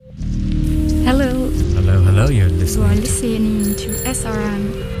you're You are listening listening to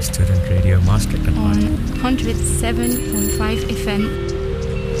SRM to Student Radio Maastricht and on Maastricht. 107.5 FM.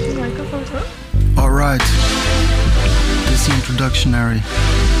 Alright, this is the introductionary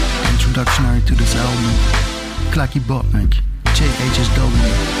to this album. Klaki Botnik,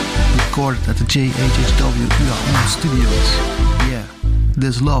 JHSW, recorded at the JHSW UAM Studios. Yeah,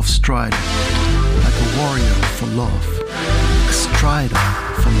 this love strider, like a warrior for love, a strider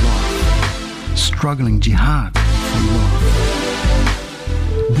for love, struggling jihad for love.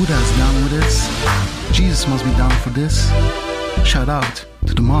 Buddha's down with this, Jesus must be down for this. Shout out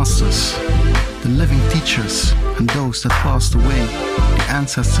to the masters, the living teachers, and those that passed away, the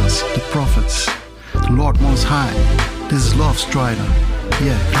ancestors, the prophets, the Lord Most High. This is Love Strider,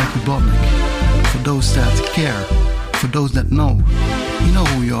 yeah, Klaki Botnik. For those that care, for those that know, you know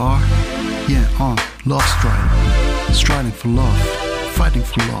who you are. Yeah, Love Strider, striding for love, fighting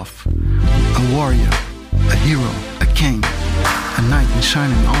for love. A warrior, a hero, a king, a knight in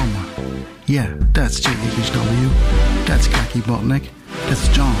shining armor. Yeah, that's JHHW, that's Klaki Botnik, that's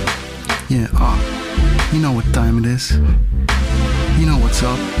John. Yeah, you know what time it is. You know what's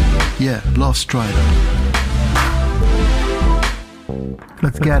up. Yeah, Love Strider.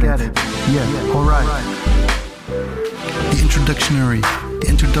 Let's get it. Yeah, alright. The introductionary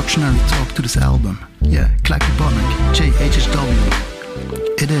talk to this album. Yeah, Klaki Botnik, JHSW.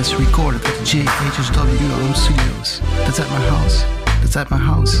 It is recorded at the JHSW UAM Studios. That's at my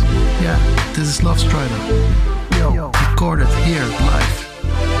house. Yeah, this is Love Strider. Yo, recorded here live.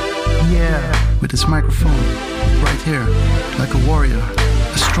 Yeah, with this microphone right here, like a warrior,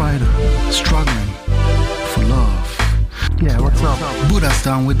 a strider, struggling for love. Yeah, what's up? Buddha's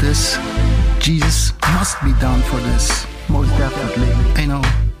down with this. Jesus must be down for this. Most definitely. You know,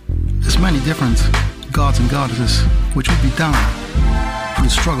 there's many different gods and goddesses which would be down for the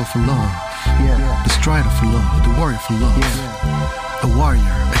struggle for love. Yeah. The strider for love, the warrior for love. Yeah. A warrior,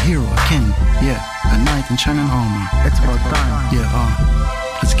 a hero, a king. Yeah, a knight in shining armor. It's about time. Yeah,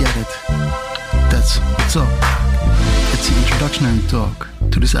 let's get it. That's what's up. It's the introductory talk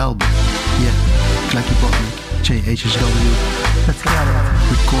to this album. Yeah, Klaki Botnik, JHSW. Let's get it.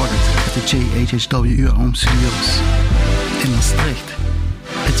 Recorded at the JHSW UAM Studios in Maastricht.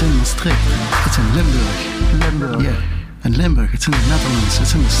 It's in Maastricht. It's in Limburg. Yeah, and Limburg. It's in the Netherlands.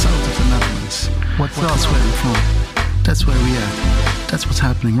 It's in the south of the Netherlands. What's up? That's where I'm from. That's where we at. That's what's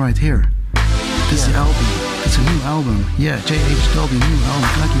happening right here. This is the album. It's a new album. Yeah, JHW, new album.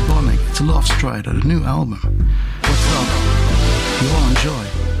 Klaki Botnik. It's a Love Strider, the new album. What's up? You all enjoy.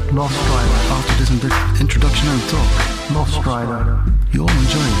 Love Strider. After this introductory talk. Love Strider. You all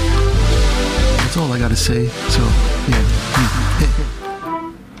enjoy it. That's all I gotta say. So, yeah.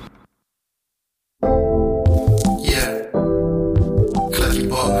 Klaki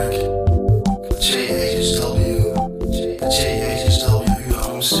Botnik. JHSW. JHSW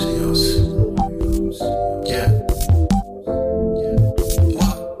UAM Studios. Yeah.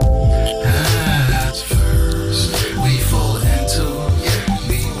 What? At first, we fall into,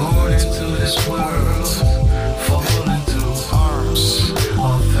 we born into this world, fall into arms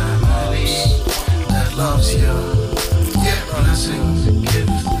of family that loves you. Yeah, blessings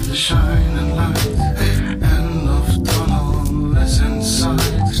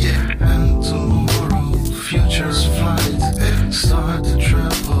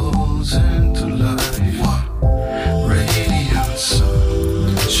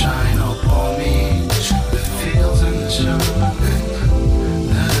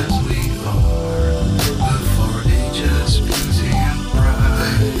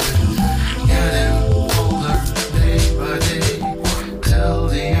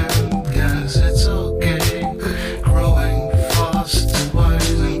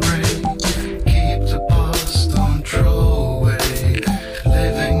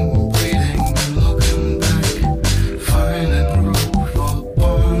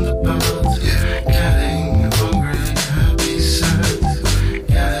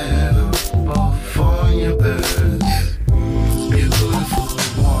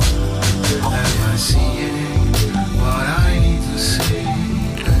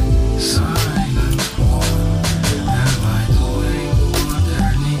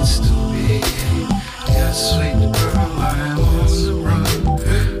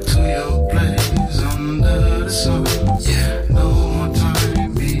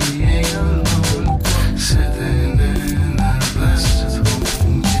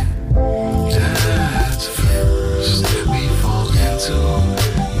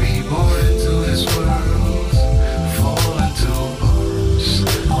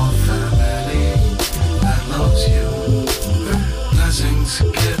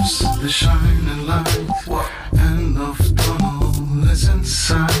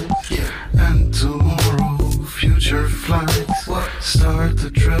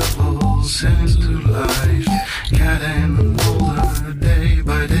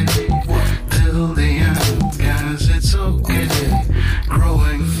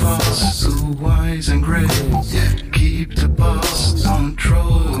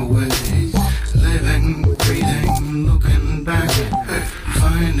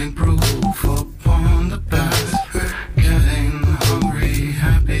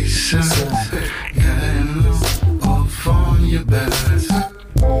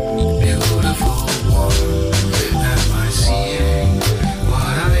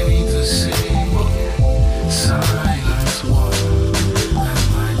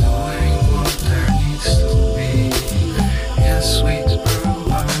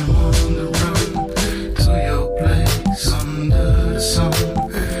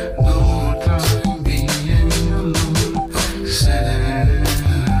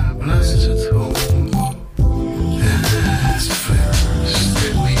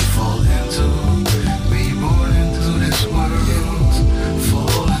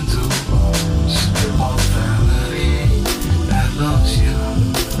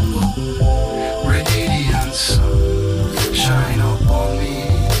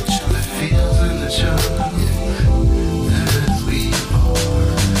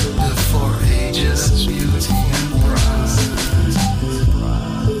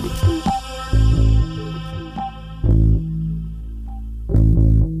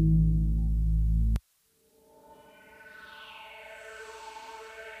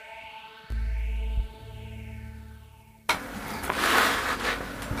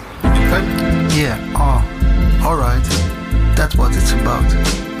what it's about.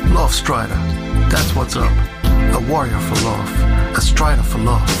 Love Strider, that's what's up. A warrior for love, a strider for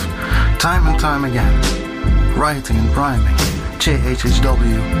love. Time and time again, writing and rhyming.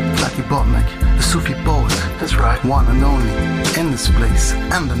 JHHW, Blackie Botnick, the Sufi poet. That's right. One and only, in this place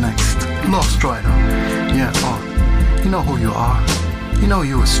and the next. Love Strider. Yeah, you know who you are. You know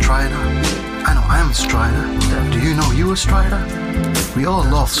you a strider. I know I'm a strider. Do you know you a strider? We all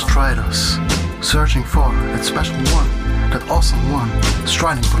love striders, searching for that special one, that awesome one,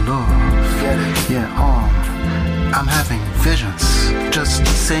 striding for love. Yeah, I'm having visions, just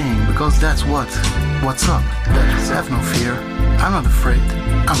saying, because that's what's up. Have no fear, I'm not afraid.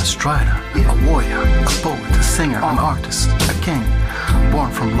 I'm a strider, a warrior, a poet, a singer, an artist, a king,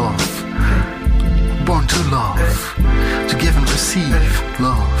 born from love, born to love, to give and receive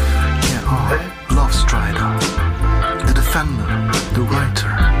love. Love Strider, the defender, the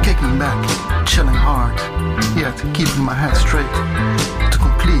writer, kicking back, chilling hard, yet keeping my head straight, to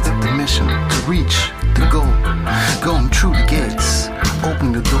complete the mission, to reach the goal, going through the gates,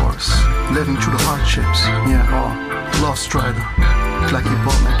 opening the doors, living through the hardships. Love Strider, Blackie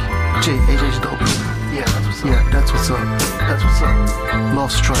Botnick, JHHW. That's what's up. That's what's up.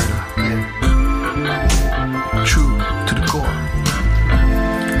 Love Strider. True to the core.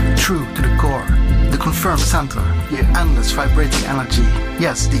 True to the core. The confirmed center. Endless vibrating energy.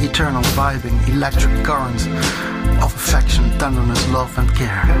 Yes, the eternal vibing electric current of affection, tenderness, love and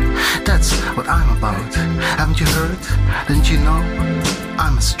care. That's what I'm about. Haven't you heard? Didn't you know?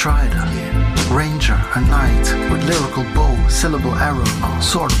 I'm a strider, ranger, a knight with lyrical bow, syllable arrow,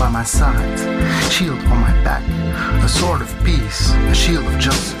 sword by my side, shield on my back, a sword of peace, a shield of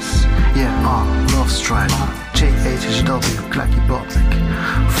justice. Love Strider, JHHW, Blackie Botnick.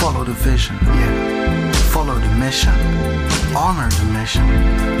 Follow the vision, follow the mission, honor the mission,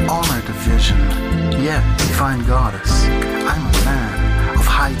 honor the vision. Divine goddess, I'm a man of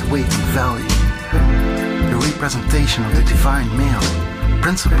height, weight and value, the representation of the divine male.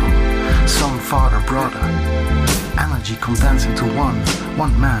 Principle, son, father, brother. Energy condensed into one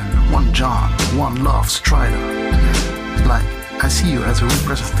man, one John, one Love Strider. Like, I see you as a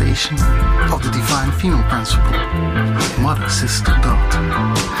representation of the divine female principle. Mother, sister, daughter.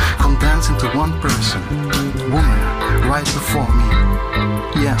 Condensed into one person, woman, right before me.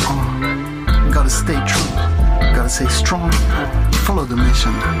 Gotta stay true, gotta stay strong. Follow the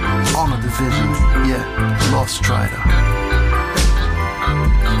mission, honor the vision. Love Strider.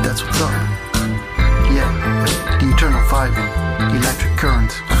 That's what's up. The eternal vibing, electric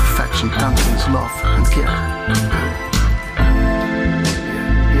current of affection, tenderness, love and care.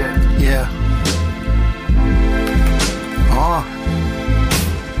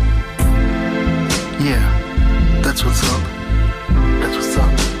 That's what's up. That's what's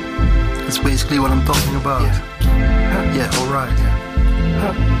up. That's basically what I'm talking about. Alright.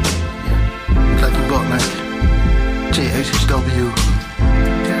 Blackie Botnick, JHHW,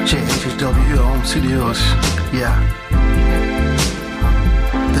 Home Studios.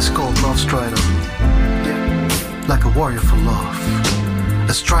 This is called Love Strider. Like a warrior for love,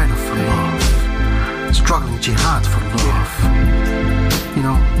 a strider for love, struggling jihad for love.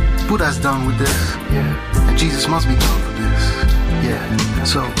 Buddha's down with this, and Jesus must be down for this.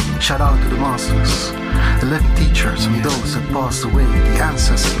 So shout out to the masters, the living teachers, and those that passed away, the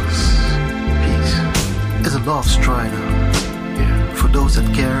ancestors. Peace is a love strider. For those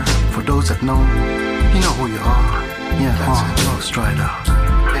that care, for those that know, you know who you are. Love Strider.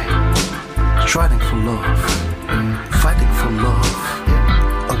 Striding for love, fighting for love.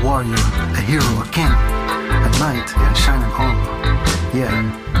 A warrior, a hero, a king, a knight in shining armor.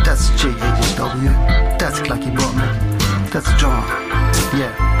 That's JHHW, that's Blackie Botnick, that's John.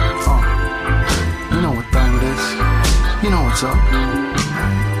 You know what time it is, you know what's up.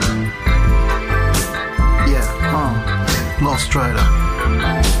 Love Strider.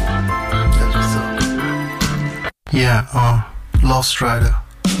 That's what's up. Love Strider.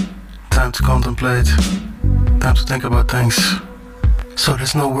 Time to contemplate, time to think about things. So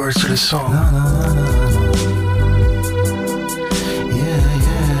there's no words to this song.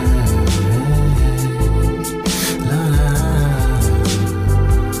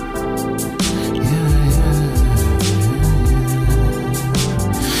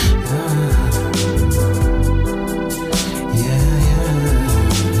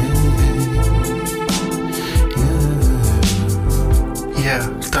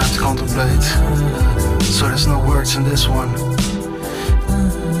 Time to contemplate. So there's no words in this one.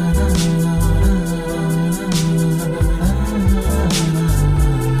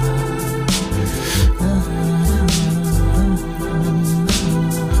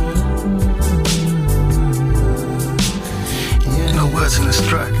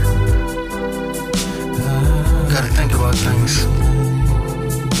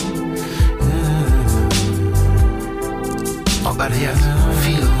 yet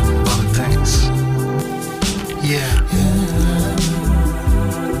feel other things. Yeah.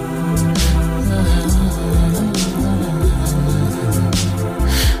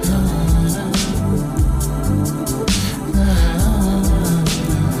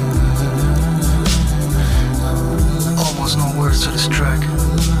 Almost no words to this track,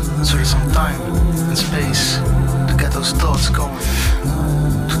 so there's some time and space to get those thoughts going,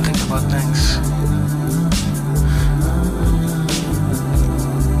 to think about things.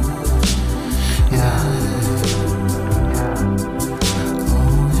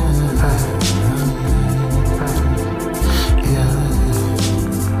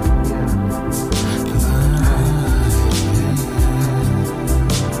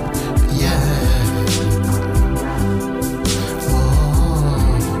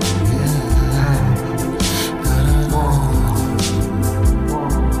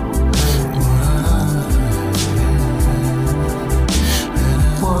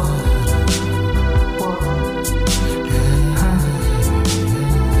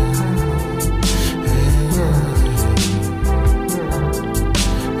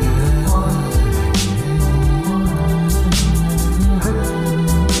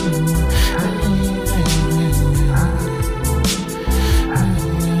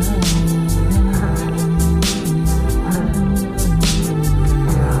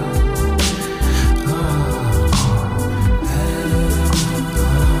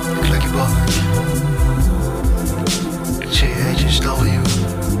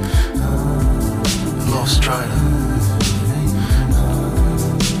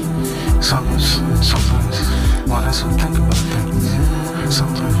 Sometimes one has to think about things.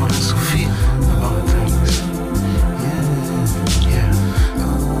 Sometimes one has to feel about things. Yeah.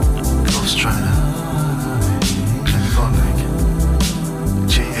 Lost Strider. Clicky Bonnick.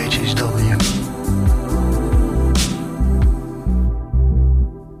 JHHW.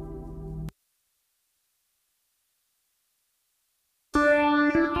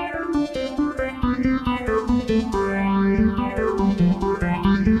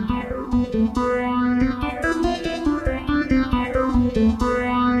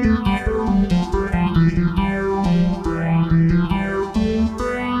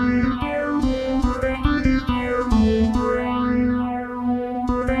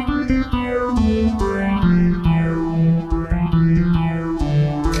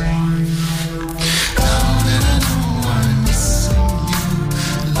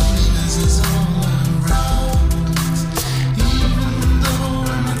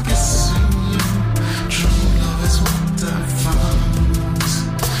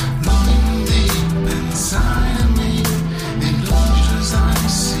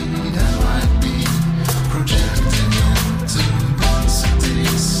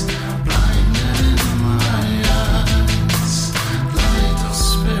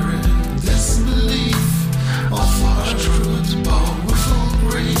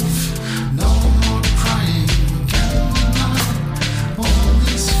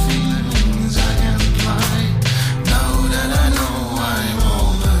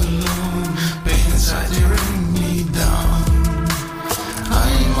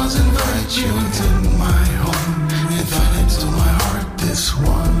 You into my home, invite into my heart this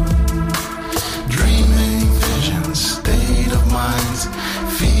one. Dreaming visions, state of mind,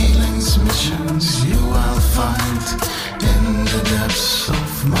 feelings, missions you will find in the depths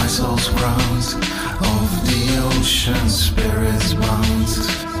of my soul's ground, of the ocean spirits bound.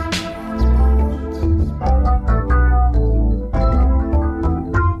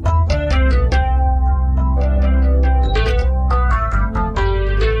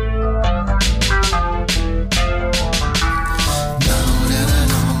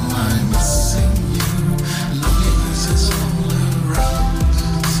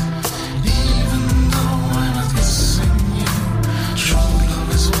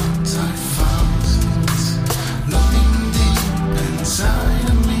 Inside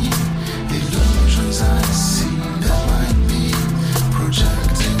of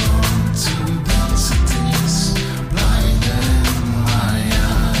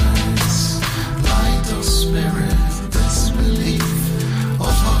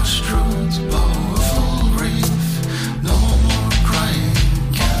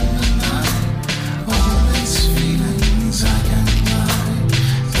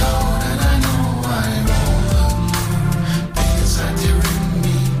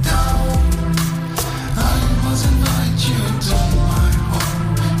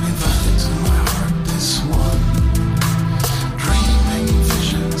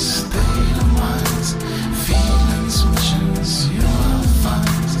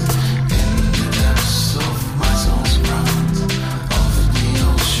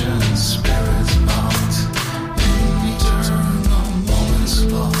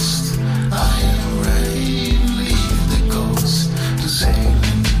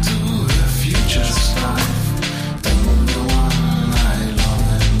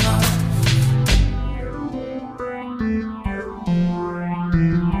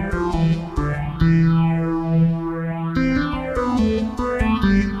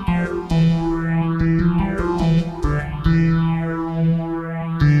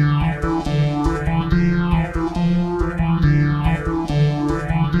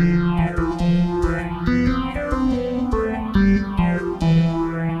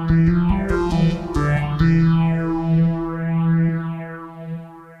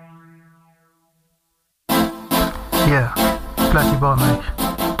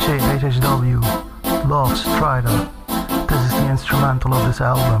this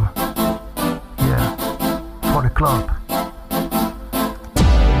album. Yeah, for the club.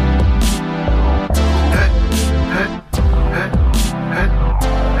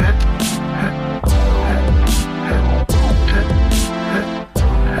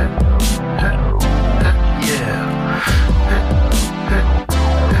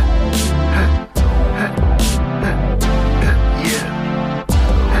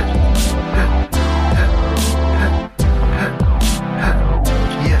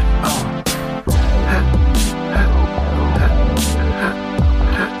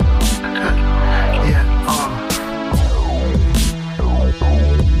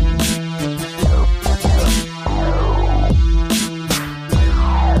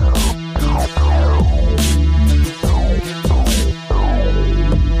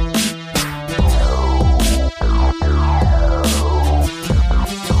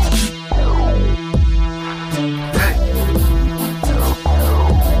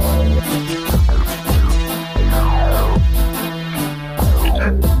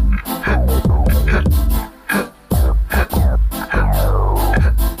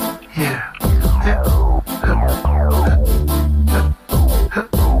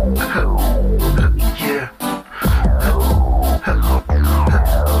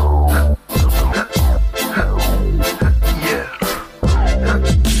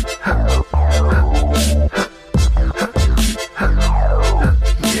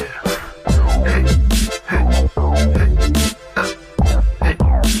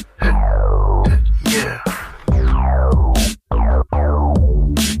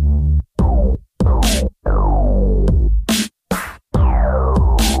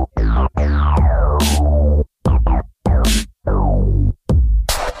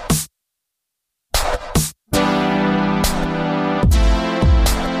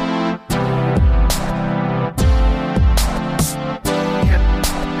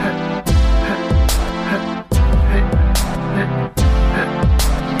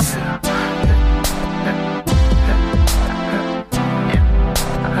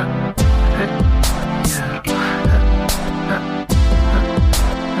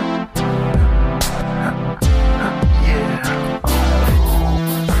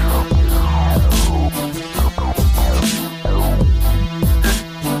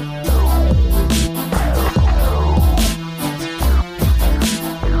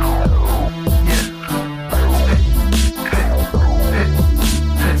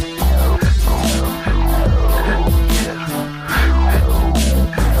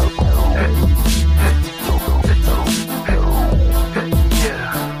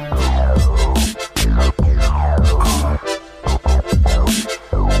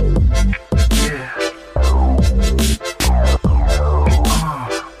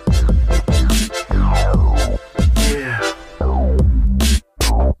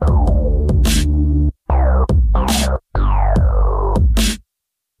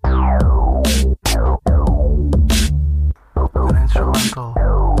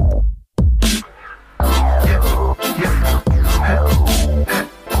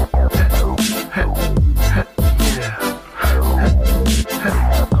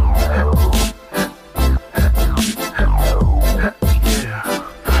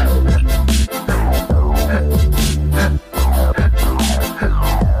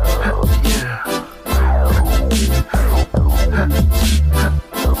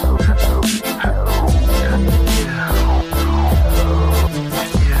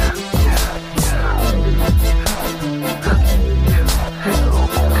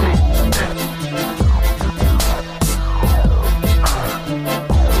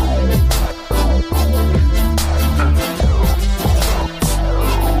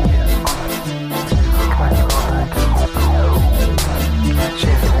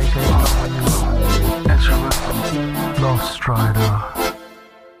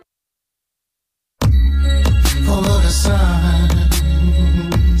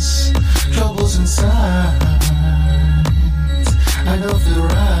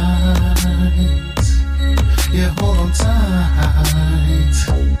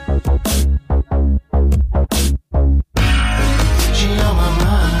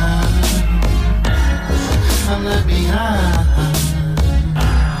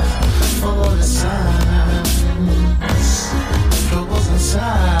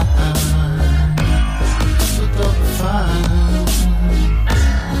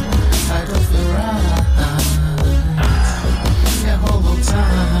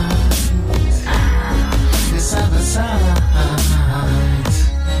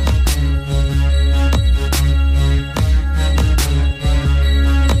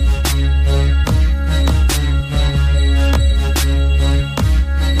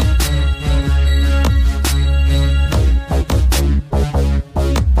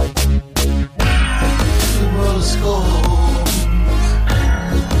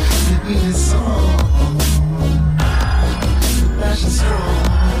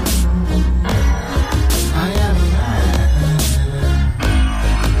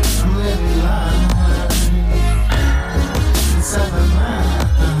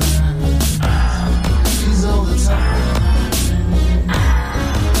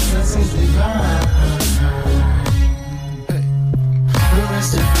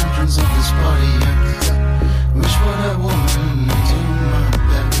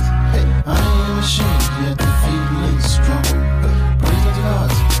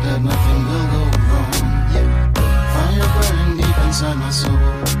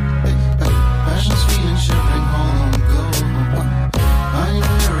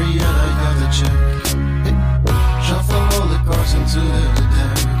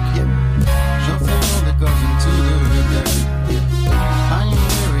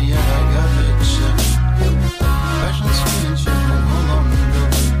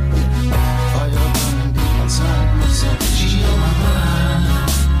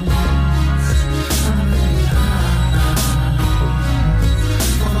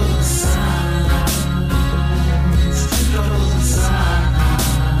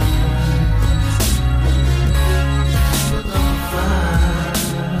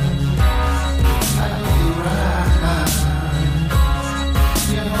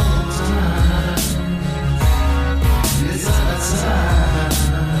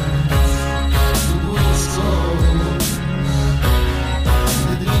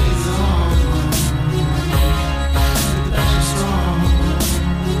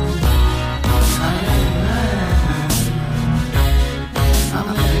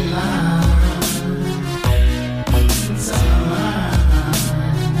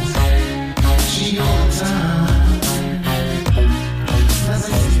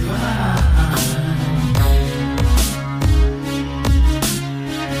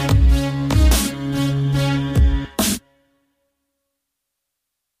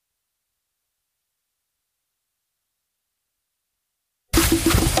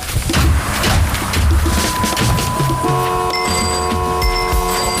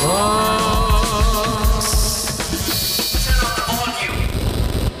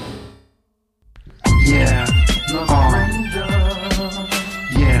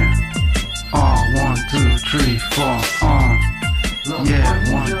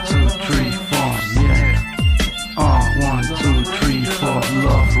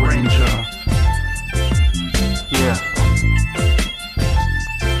 Love Ranger. Yeah.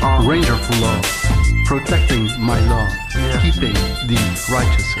 Ranger for love, protecting my love, keeping the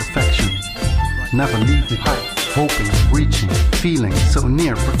righteous affection, never leaving, hoping, reaching, feeling so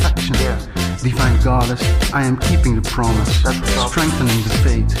near perfection. Divine Goddess, I am keeping the promise, strengthening the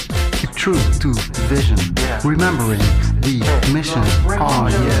faith, keep true to the vision, remembering the mission. Oh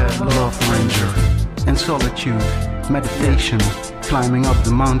yeah, Love Ranger. In solitude, meditation, climbing up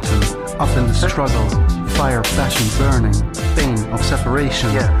the mountain, up in the struggle, fire, passion burning, pain of separation,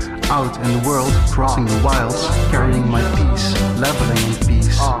 out in the world, crossing the wilds, carrying my peace, leveling in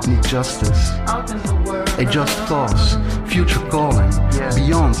peace, need justice, a just cause, future calling,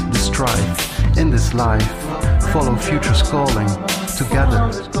 beyond the strife, in this life, follow future's calling, together,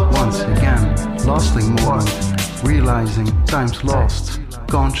 once again, lasting moment, realizing time's lost,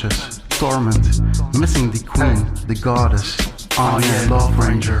 conscious, torment, missing the queen, the goddess, oh yeah, Love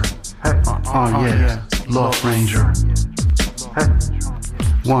Ranger, oh yeah, Love Ranger.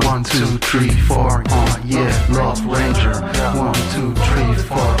 1, 2, 3, 4, oh yeah, Love Ranger. 1, 2, 3,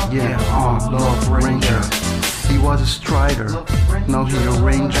 4, yeah, oh Love Ranger. He was a strider, now he a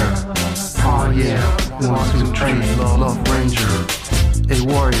ranger. Oh yeah, 1, 2, 3, Love Ranger. A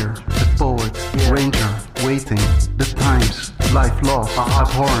warrior, a poet, ranger, waiting, the times, life lost,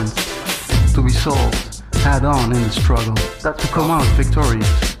 abhorrent, to be solved, head on in the struggle, to come out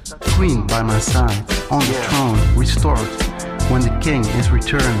victorious, queen by my side, on the throne, restored, when the king is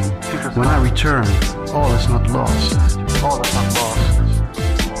returning, when I return, all is not lost, all is not lost.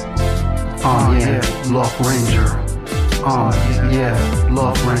 Oh yeah, Love Ranger, oh yeah,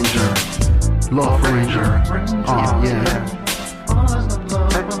 Love Ranger, Love Ranger, oh yeah.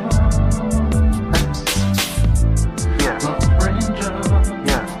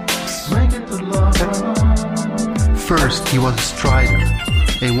 First he was a strider,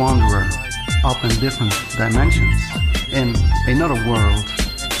 a wanderer, up in different dimensions, in another world,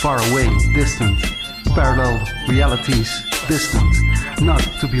 far away, distant, parallel realities, distant, not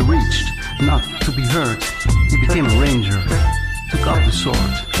to be reached, not to be heard. He became a ranger, took up the sword,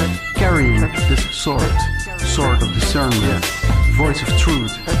 carrying this sword of discernment, voice of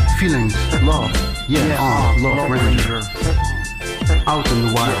truth, feelings, love, Love Ranger. Out in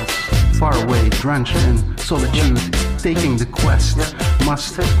the wilds, far away, drenched in solitude, taking the quest,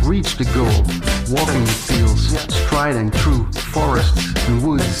 must reach the goal, walking the fields, striding through forests and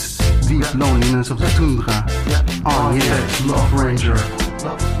woods, deep loneliness of the tundra. Oh yeah, Love Ranger,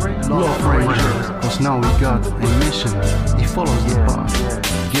 Love Ranger, cause now we got a mission, he follows the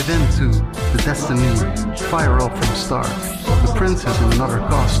path, give in to the destiny, fire up from start, the princess in another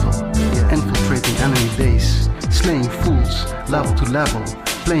castle, infiltrating enemy base, slaying fools, level to level,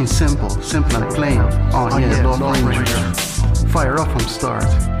 plain simple, simple and plain, oh yeah, Love Ranger, fire up from start,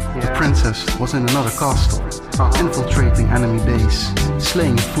 the princess was in another castle, infiltrating enemy base,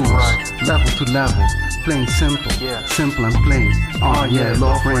 slaying fools, level to level, plain simple, simple and plain, oh yeah,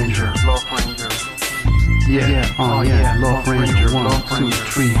 Love Ranger, yeah, oh yeah, Love Ranger, 1, 2,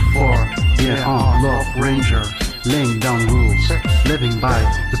 3, 4, yeah, oh, Love Ranger, laying down rules, living by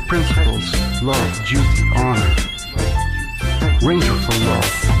the principles, love, duty, honor, Ranger for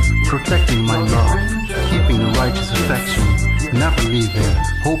love, protecting my love, keeping the righteous affection, never leaving,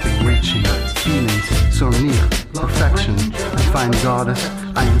 hoping, reaching, feelings so near, perfection, Divine Goddess,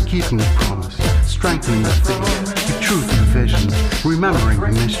 I am keeping the promise, strengthening the faith, keep true to the vision, remembering the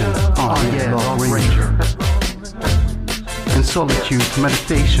mission, oh yeah, Love Ranger. In solitude,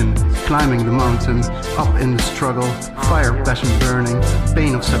 meditation, climbing the mountain, up in the struggle, fire, passion burning,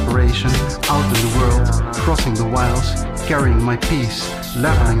 pain of separation, out in the world, crossing the wilds, carrying my peace,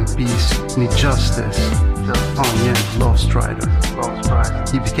 leveling peace, need justice. Oh yeah, Love Strider.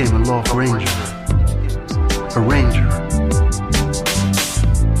 He became a Love Ranger. A ranger.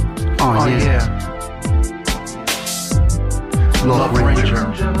 Oh yeah. Love Ranger.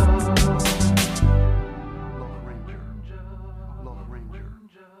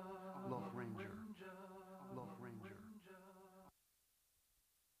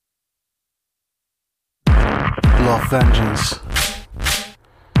 Love vengeance,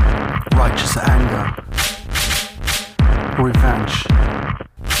 righteous anger, revenge,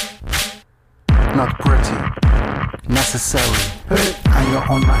 not pretty, necessary. Anger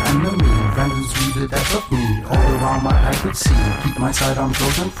on my enemy, vengeance be the death of me. All around my I could see, keep my side arm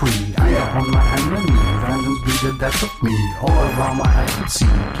close and free. Anger on my enemy, vengeance be the death of me. All around my I could see,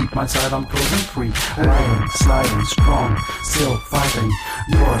 keep my side, I'm close and free. Riding, sliding, strong, still fighting.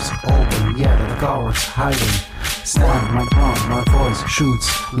 Doors open, yeah, the cowards hiding. Stand my ground, my voice shoots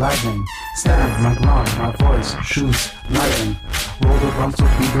lightning. Stand my ground, my voice shoots lightning. Roll the drums to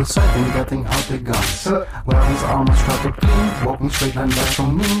people sighting, getting out their guns. Wearing his armor strutted clean, walking straight line back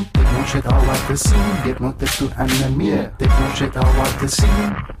from me. Take no shit, I like the scene. Give no tip to enemy. Take no shit, I like the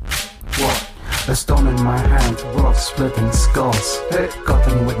scene. What? A stone in my hand, rocks splitting skulls.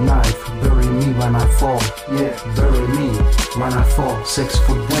 Cutting with knife, bury me when I fall. Yeah, bury me when I fall. 6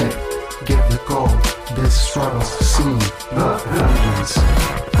 foot deep, give the call. This struggle's seen, love vengeance.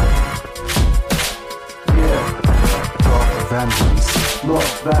 Yeah, love vengeance.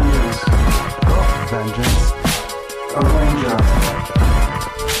 Love vengeance. Love vengeance. A ranger.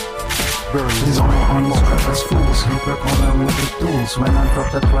 These on these trappers fools, he work on them with the tools. When I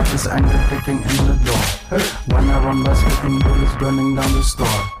drop that track, his anger kicking in the door. When I run by spitting bullets burning down the store.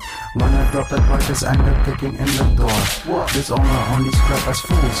 When I drop that track, his anger kicking in the door. This owner on these trappers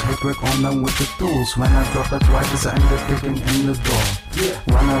fools, he work on them with the tools. When I drop that track, his anger kicking in the door.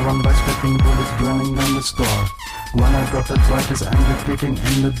 When I run by spitting bullets burning down the store. When I drop that track, his anger kicking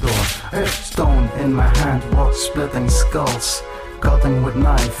in the door. Stone in my hand, rock splitting skulls. Cutting with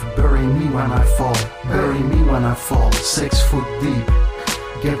knife, bury me when I fall. Bury me when I fall, 6 foot deep.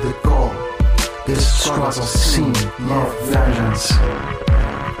 Give the call. This struggle's seen, love vengeance.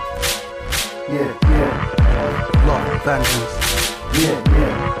 Yeah, yeah. Love vengeance. Yeah,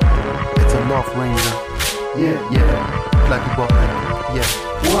 yeah. It's a love ranger. Yeah, yeah. Blacky Botman. Yeah.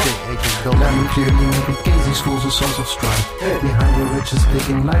 Let me clearly make it case, these fools are source of strife. Behind the riches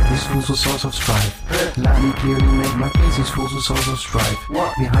digging life, these fools are source of strife. Let me clearly make my case, these fools are source of strife.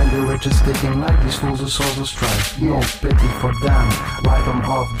 Behind the riches digging life, these fools are source of strife. No pity for them, wipe them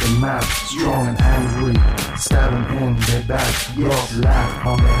off the map. Strong and angry, stab them in their back. Blood laugh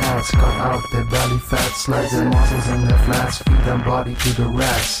on their heads, cut out their belly fat. Slice their muscles in their flats, feed them body to the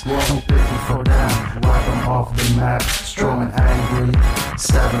rats. No pity for them, wipe them off the map. Strong and angry,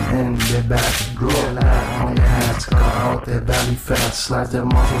 stab them in their back, blood laugh on their heads, cut out their belly fat, slice their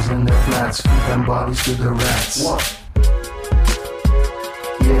muscles in their flats, feed them bodies to the rats.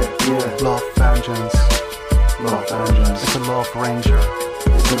 Yeah, yeah, love vengeance. Love vengeance. It's a love ranger.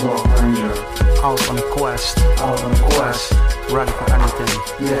 It's a love ranger. Out on a quest. Out on a quest. Ready for anything.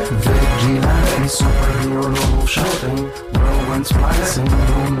 Yeah. Vigilante, superhero, logo shouting. Whirlwind splicing,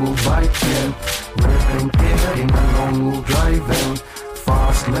 lone move biking. Ripping, kicking, lone move driving.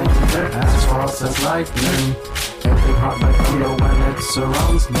 Fast lane, as fast as lightning. Hitting hard like thunder when it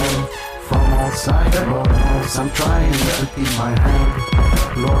surrounds me. From all sides, Lord knows I'm trying to keep my hand.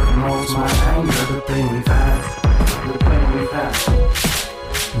 Lord knows my anger, the pain we've had. The pain we've had.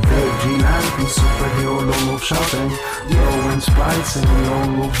 Vigilante, superhero, low move shouting. Low and splicing, low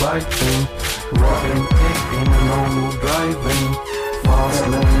move biting. Rocking, kicking, low move driving. Fast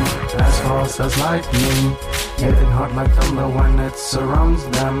lane, as fast as lightning. Hitting hard like thunder when it surrounds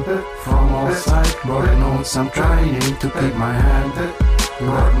them. From all sides, Lord knows I'm trying to keep my hand.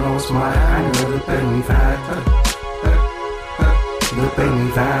 Lord knows my anger, the pain we've had. The pain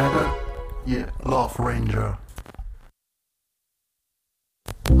we've had. Yeah, Love Ranger.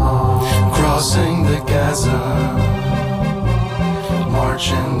 Crossing the chasm,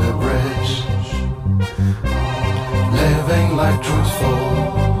 marching the bridge, living life truthful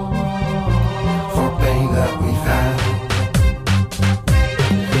for pain that we've had,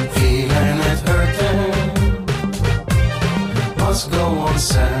 feeling it hurting, must go on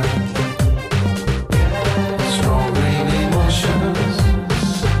sad, strong green emotions,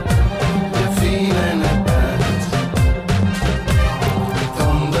 feeling it bad,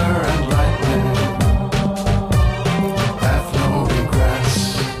 thunder and lightning, have no regrets,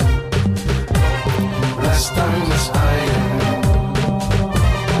 last time is hiding,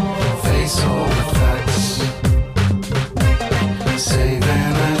 face all the facts,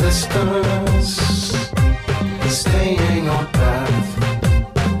 saving a distance, staying on path,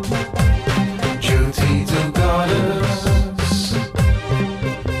 duty to guide us,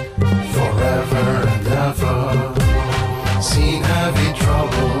 forever and ever, seen heavy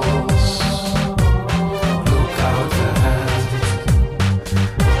troubles, look out ahead,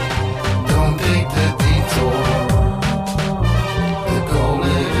 don't take the detour, the goal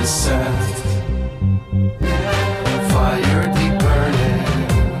is set, fire deep burning,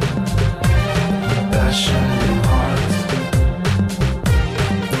 passion in heart,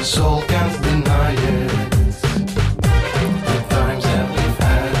 soul can't deny it, the times that we've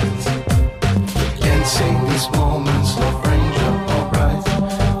had, can't sing these moments, Love Ranger, alright,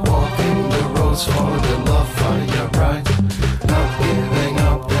 walking the roads for the love fire bright, not giving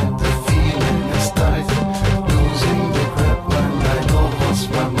up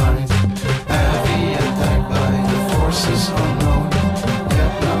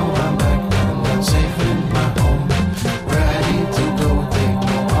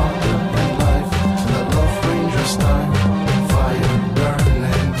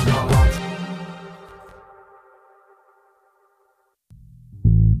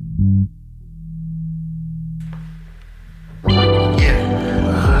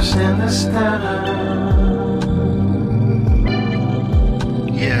de sterren.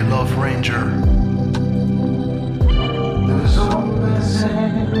 Yeah, Love Ranger. De zon, de zee,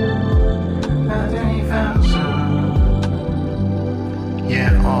 het universum.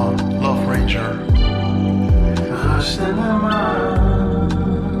 Yeah, Love Ranger. Rust in de maan.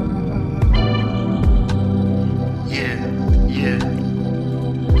 Yeah, yeah.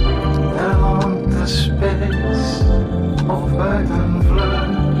 Er landt de space of buiten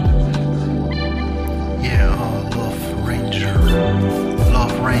vlucht. Yeah, Love Ranger.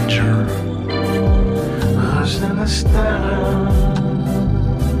 Love Ranger. Rust in de sterren.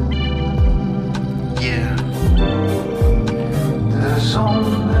 Yeah. De zon,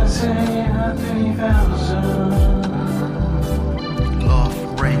 de zee, het universum. Love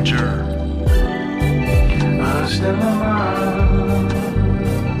Ranger. Rust in de maan.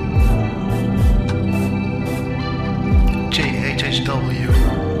 JHHW.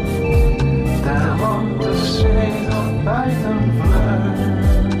 Daar landt de zweet op buiten vlucht.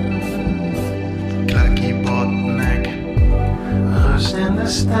 Klakkie Botnek. Rust in de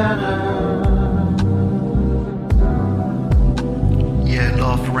sterren. Yeah,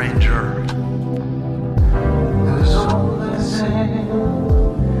 Love Ranger. De zon, de zee,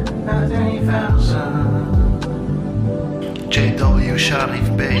 het universum. JW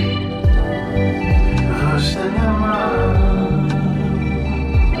Sharif B. Rust in de maan.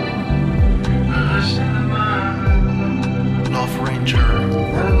 Rust in de maan. Love Ranger.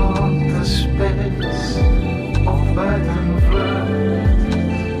 Er landt de space of buiten vlucht.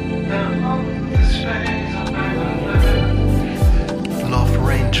 Er landt de space of buiten vlucht. Love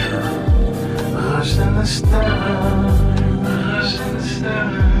Ranger. Rust in de sterren. Rust in de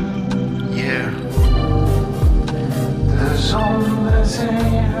sterren. Yeah. De zon, de zee,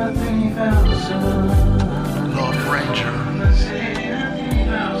 het universum. Love Ranger. De zee, het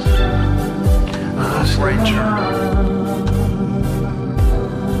universum. Rust in de Ranger. maan.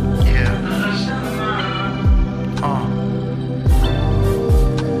 Yeah. Rust in de maan.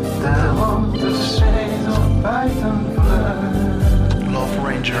 Daar landt de zweet op buiten vlucht. Love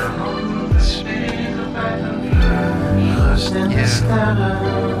Ranger. De zweet op buiten vlucht. Rust in de Yeah. sterren.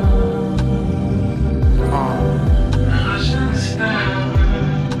 Rust in de sterren.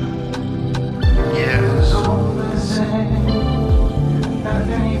 Yeah. De zon, de zee, het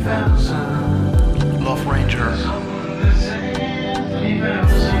universum. Love Ranger. De zee, het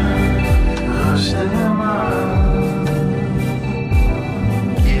universum. Rust in de maan.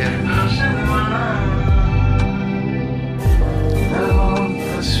 Yeah. Rust in de maan. Er landt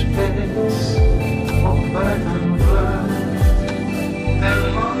de space op buiten vlucht. Er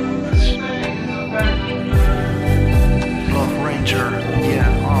landt de space op buiten vlucht. Love Ranger. Yeah.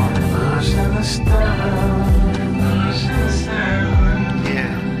 Rust in de sterren. Rust in de sterren.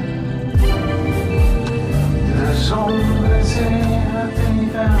 Yeah. De zon, de zee, het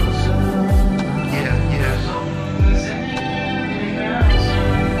universum. Yeah. Yeah. De zee, het universum.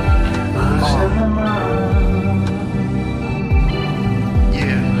 Rust in de maan.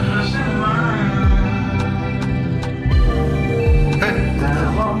 Yeah. Rust in de maan. Hey.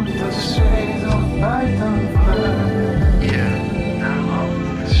 Daar landt de zweet op buiten vlucht. Yeah. Daar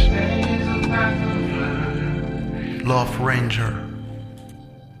landt de zweet op buiten vlucht. Love Ranger.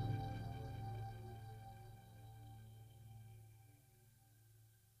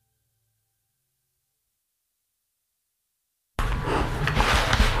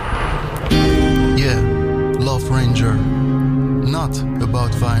 Yeah, Love Ranger. Not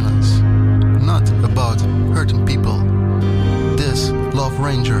about violence. Not about hurting people. This Love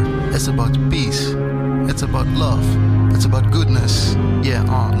Ranger is about peace. It's about love. It's about goodness. Yeah,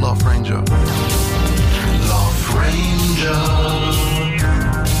 Love Ranger. Love Ranger.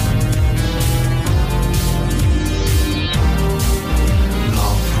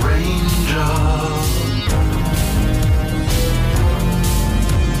 Love Ranger.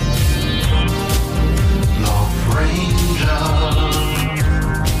 Love Ranger.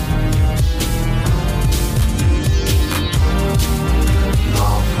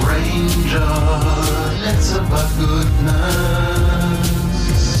 Love Ranger. It's about goodness.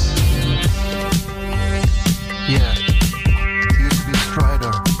 Yeah, used to be a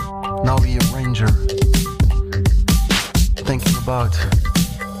strider, now he a ranger. Thinking about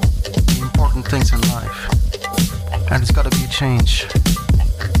the important things in life, and it's gotta be a change.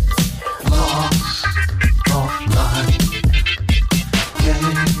 Loss of life,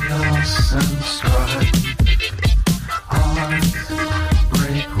 chaos and strife, heart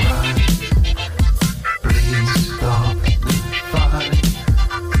break right. Please stop the fight.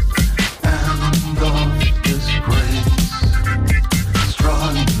 End of disgrace,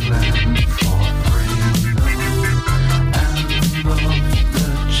 struggling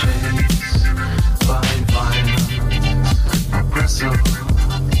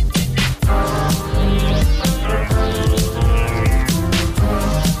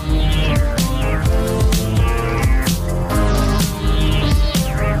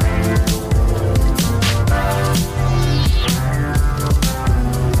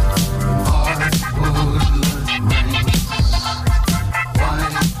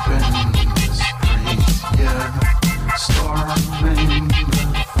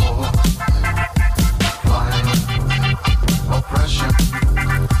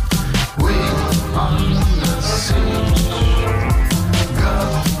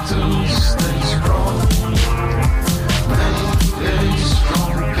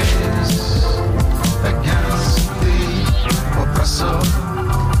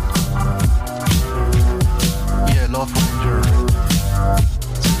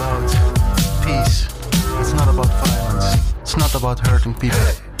about hurting people.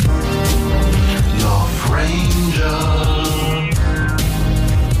 Love Ranger.